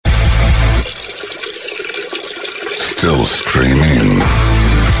Still streaming.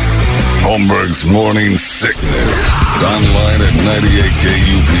 Holmberg's Morning Sickness. Online at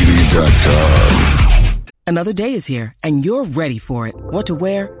 98kupd.com. Another day is here, and you're ready for it. What to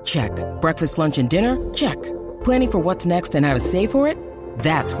wear? Check. Breakfast, lunch, and dinner? Check. Planning for what's next and how to save for it?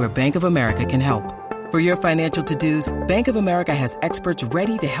 That's where Bank of America can help. For your financial to-dos, Bank of America has experts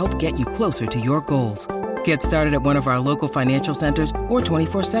ready to help get you closer to your goals. Get started at one of our local financial centers or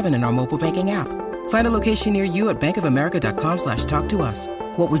 24/7 in our mobile banking app. Find a location near you at bankofamerica.com/talktous.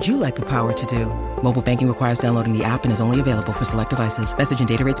 What would you like the power to do? Mobile banking requires downloading the app and is only available for select devices. Message and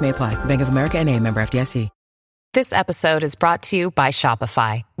data rates may apply. Bank of America N.A., member FDIC. This episode is brought to you by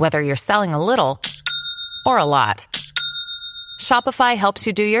Shopify. Whether you're selling a little or a lot, Shopify helps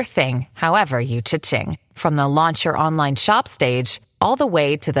you do your thing, however you cha-ching. From the launch your online shop stage, all the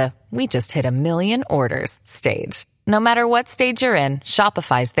way to the we just hit 1 million orders stage. No matter what stage you're in,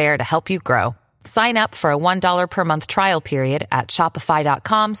 Shopify's there to help you grow. Sign up for a $1 per month trial period at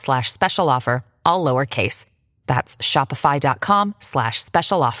shopify.com/special offer, all lowercase. That's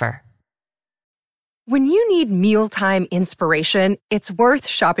shopify.com/special offer. When you need mealtime inspiration, it's worth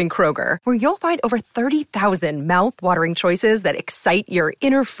shopping Kroger, where you'll find over 30,000 mouth-watering choices that excite your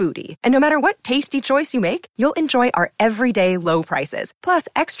inner foodie. And no matter what tasty choice you make, you'll enjoy our everyday low prices, plus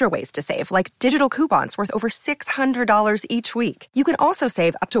extra ways to save, like digital coupons worth over $600 each week. You can also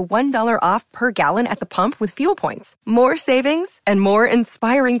save up to $1 off per gallon at the pump with fuel points. More savings and more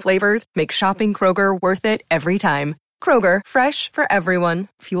inspiring flavors make shopping Kroger worth it every time. Kroger, fresh for everyone.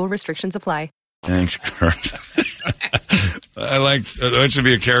 Fuel restrictions apply. Thanks, Kurt. I like that should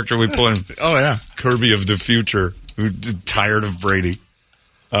be a character we pull in. Oh, yeah. Kirby of the future, who's tired of Brady.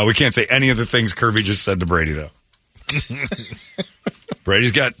 We can't say any of the things Kirby just said to Brady, though.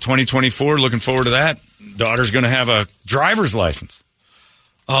 Brady's got 2024. Looking forward to that. Daughter's going to have a driver's license.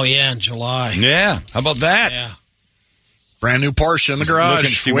 Oh, yeah, in July. Yeah. How about that? Yeah. Brand new Porsche in the garage.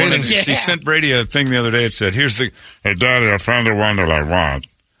 She sent Brady a thing the other day. It said, hey, Daddy, I found the one that I want.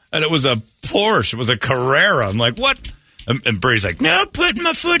 And it was a Porsche. It was a Carrera. I'm like, what? And Brady's like, no, putting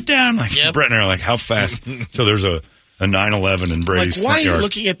my foot down. Like, yep. Brett and I are like, how fast? So there's a 911 in Brady's like, why front yard. Are you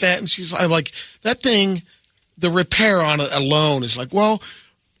looking at that? And I'm like, that thing, the repair on it alone is like, well,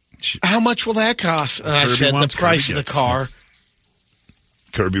 how much will that cost? And I said, the price of the car.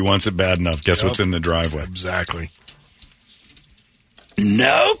 Kirby wants it bad enough. Guess what's in the driveway? Exactly.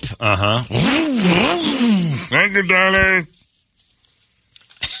 Nope. Uh-huh. Thank you, darling.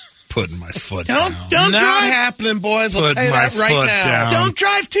 Putting my foot down. Don't drive. Happening, boys. I'll tell you that right now. Down. Don't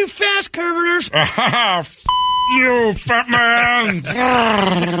drive too fast, Curveters. You, fat man.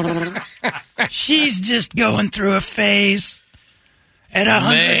 She's just going through a phase at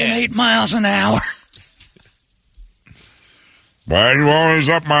 108 miles an hour. Why are you always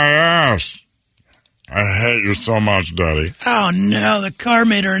up my ass? I hate you so much, Daddy. Oh, no. The car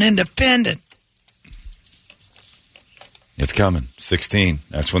made her an independent. It's coming. 16.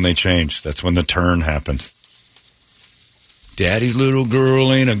 That's when they change. That's when the turn happens. Daddy's little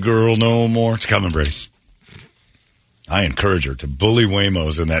girl ain't a girl no more. It's coming, Brady. I encourage her to bully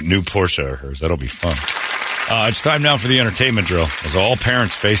Waymos in that new Porsche of hers. That'll be fun. It's time now for the entertainment drill, as all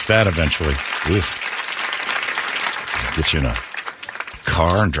parents face that eventually. Oof. Get you in a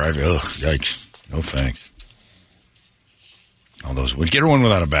car and drive. Ugh, yikes. No thanks. All those. We'd get her one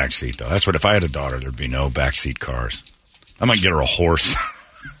without a backseat, though. That's what, if I had a daughter, there'd be no backseat cars. I might get her a horse.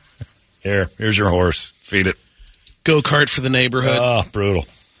 Here's your horse. Feed it. Go-kart for the neighborhood. Oh, brutal.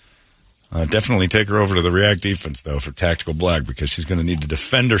 Definitely take her over to the React Defense, though, for tactical black, because she's going to need to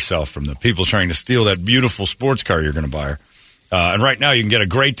defend herself from the people trying to steal that beautiful sports car you're going to buy her. And right now, you can get a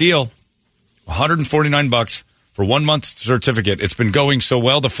great deal. $149 for 1 month certificate. It's been going so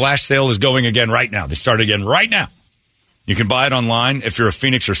well, the flash sale is going again right now. They start again right now. You can buy it online. If you're a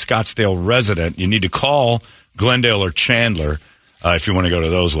Phoenix or Scottsdale resident, you need to call Glendale or Chandler if you want to go to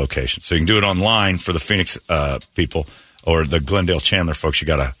those locations. So you can do it online for the Phoenix people, or the Glendale Chandler folks. You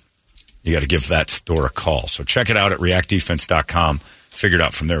got to give that store a call. So check it out at reactdefense.com. Figure it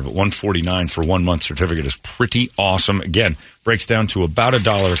out from there. But $149 for 1 month certificate is pretty awesome. Again, breaks down to about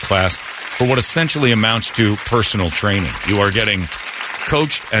 $1 a class for what essentially amounts to personal training. You are getting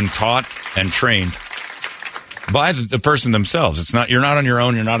coached and taught and trained by the person themselves. You're not on your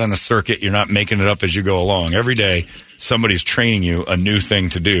own. You're not on a circuit. You're not making it up as you go along. Every day, somebody's training you a new thing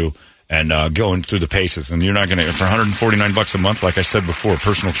to do and going through the paces. And you're not going to, for $149 a month, like I said before, a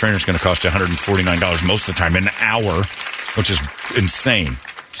personal trainer is going to cost you $149 most of the time, an hour, which is insane.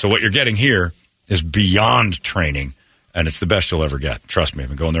 So what you're getting here is beyond training, and it's the best you'll ever get. Trust me, I've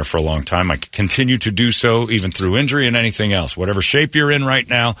been going there for a long time. I continue to do so even through injury and anything else. Whatever shape you're in right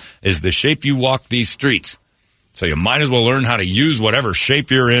now is the shape you walk these streets. So you might as well learn how to use whatever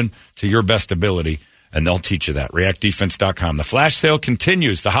shape you're in to your best ability, and they'll teach you that. ReactDefense.com. The flash sale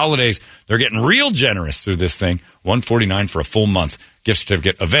continues. The holidays, they're getting real generous through this thing. $149 for a full month. Gift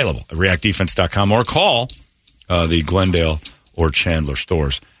certificate available at ReactDefense.com, or call the Glendale or Chandler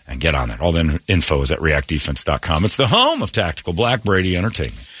stores and get on that. All the info is at ReactDefense.com. It's the home of Tactical Black Brady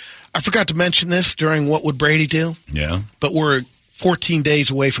Entertainment. I forgot to mention this during What Would Brady Do? Yeah. But we're 14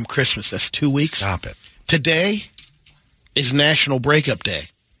 days away from Christmas. That's 2 weeks. Stop it. Today is National Breakup Day.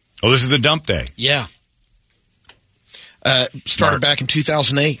 Oh, this is the dump day. Yeah. Started back in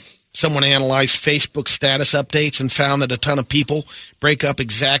 2008. Someone analyzed Facebook status updates and found that a ton of people break up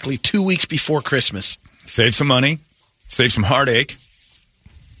exactly 2 weeks before Christmas. Save some money. Save some heartache.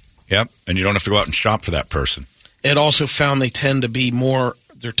 Yep. And you don't have to go out and shop for that person. It also found there tend to be more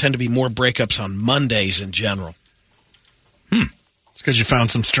breakups on Mondays in general. It's because you found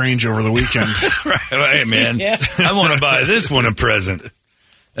some strange over the weekend. Right. Hey, man, yeah. I want to buy this one a present.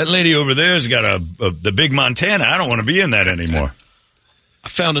 That lady over there's got the big Montana. I don't want to be in that anymore. I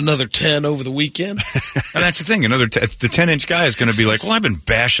found another 10 over the weekend. And that's the thing. The 10-inch guy is going to be like, well, I've been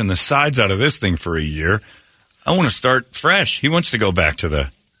bashing the sides out of this thing for a year. I want to start fresh. He wants to go back to the...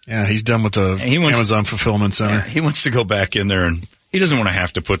 Yeah, he's done with the Amazon Fulfillment Center. Yeah, he wants to go back in there, and he doesn't want to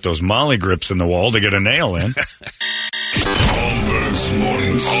have to put those molly grips in the wall to get a nail in. Holmberg's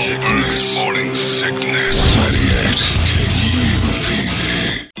Morning Sickness. 98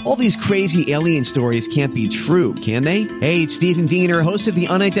 KUPD. All these crazy alien stories can't be true, can they? Hey, it's Stephen Diener, host of the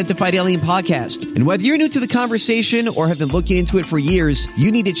Unidentified Alien Podcast. And whether you're new to the conversation or have been looking into it for years,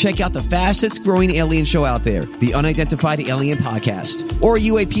 you need to check out the fastest growing alien show out there, the Unidentified Alien Podcast, or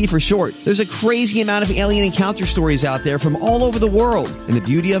UAP for short. There's a crazy amount of alien encounter stories out there from all over the world. And the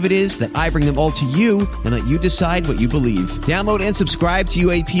beauty of it is that I bring them all to you and let you decide what you believe. Download and subscribe to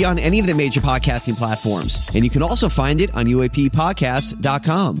UAP on any of the major podcasting platforms. And you can also find it on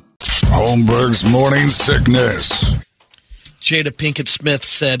UAPpodcast.com. Holmberg's Morning Sickness. Jada Pinkett Smith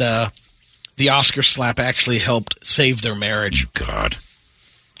said the Oscar slap actually helped save their marriage. God.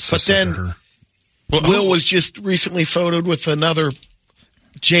 So but then Will was just recently photoed with another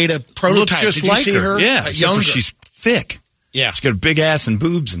Jada prototype. Just Did you see her? Yeah, younger. She's thick. Yeah. She's got a big ass and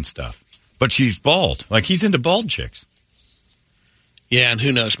boobs and stuff. But she's bald. Like, he's into bald chicks. Yeah, and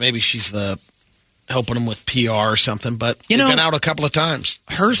who knows? Maybe she's helping him with PR or something, but they've been out a couple of times.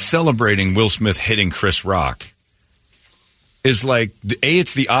 Her celebrating Will Smith hitting Chris Rock is like, A,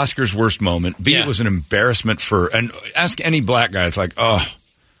 it's the Oscars' worst moment. B, it was an embarrassment and ask any black guy, it's like, oh,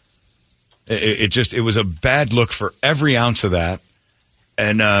 it was a bad look for every ounce of that.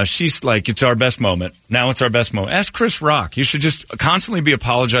 And she's like, it's our best moment. Now it's our best moment. Ask Chris Rock. You should just constantly be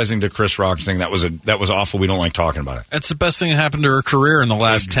apologizing to Chris Rock, saying that was awful. We don't like talking about it. That's the best thing that happened to her career in the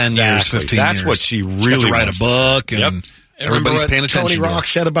last 10 years, 15 years. That's what she really to write a book, and everybody's paying attention. Tony Rock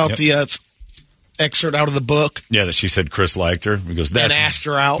said about the excerpt out of the book. Yeah, that she said Chris liked her. He goes, that's and asked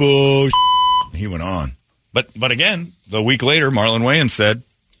her out. Bullshit. He went on. But again, a week later, Marlon Wayans said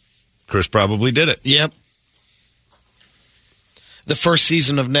Chris probably did it. Yep. The first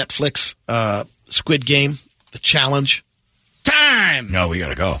season of Netflix Squid Game, The Challenge. Time! No, we got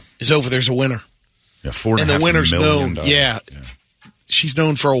to go. Is over. There's a winner. Yeah, $4.5 million. Winner's known. Yeah. She's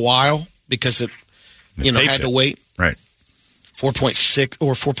known for a while because had to wait. Right. 4.6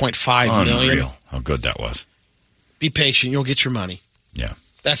 or 4.5 million. Unreal. How good that was. Be patient. You'll get your money. Yeah.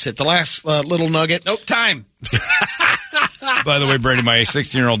 That's it. The last little nugget. Nope, time. By the way, Brady, my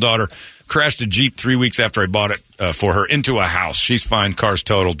 16-year-old daughter crashed a Jeep 3 weeks after I bought it for her into a house. She's fine. Car's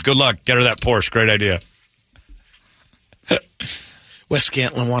totaled. Good luck. Get her that Porsche. Great idea. Wes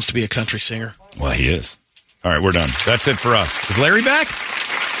Scantlin wants to be a country singer. Well, he is. All right, we're done. That's it for us. Is Larry back?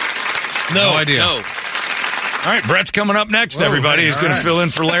 No idea. No. All right, Brett's coming up next, everybody. He's going to fill in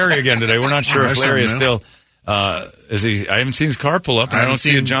for Larry again today. We're not sure if Larry is still... is he? I haven't seen his car pull up. And I don't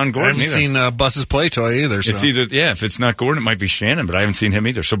see a John Gordon either. I haven't seen Bus's play toy either. So. It's either, if it's not Gordon, it might be Shannon, but I haven't seen him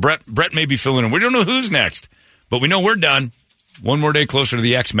either. So Brett may be filling in. We don't know who's next, but we know we're done. One more day closer to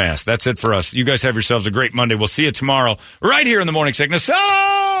the X-Mass. That's it for us. You guys have yourselves a great Monday. We'll see you tomorrow right here in the Morning Sickness.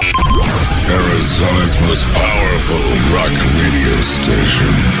 Arizona's most powerful rock radio station.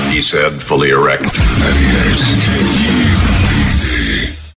 He said, fully erect. 98 KUPD.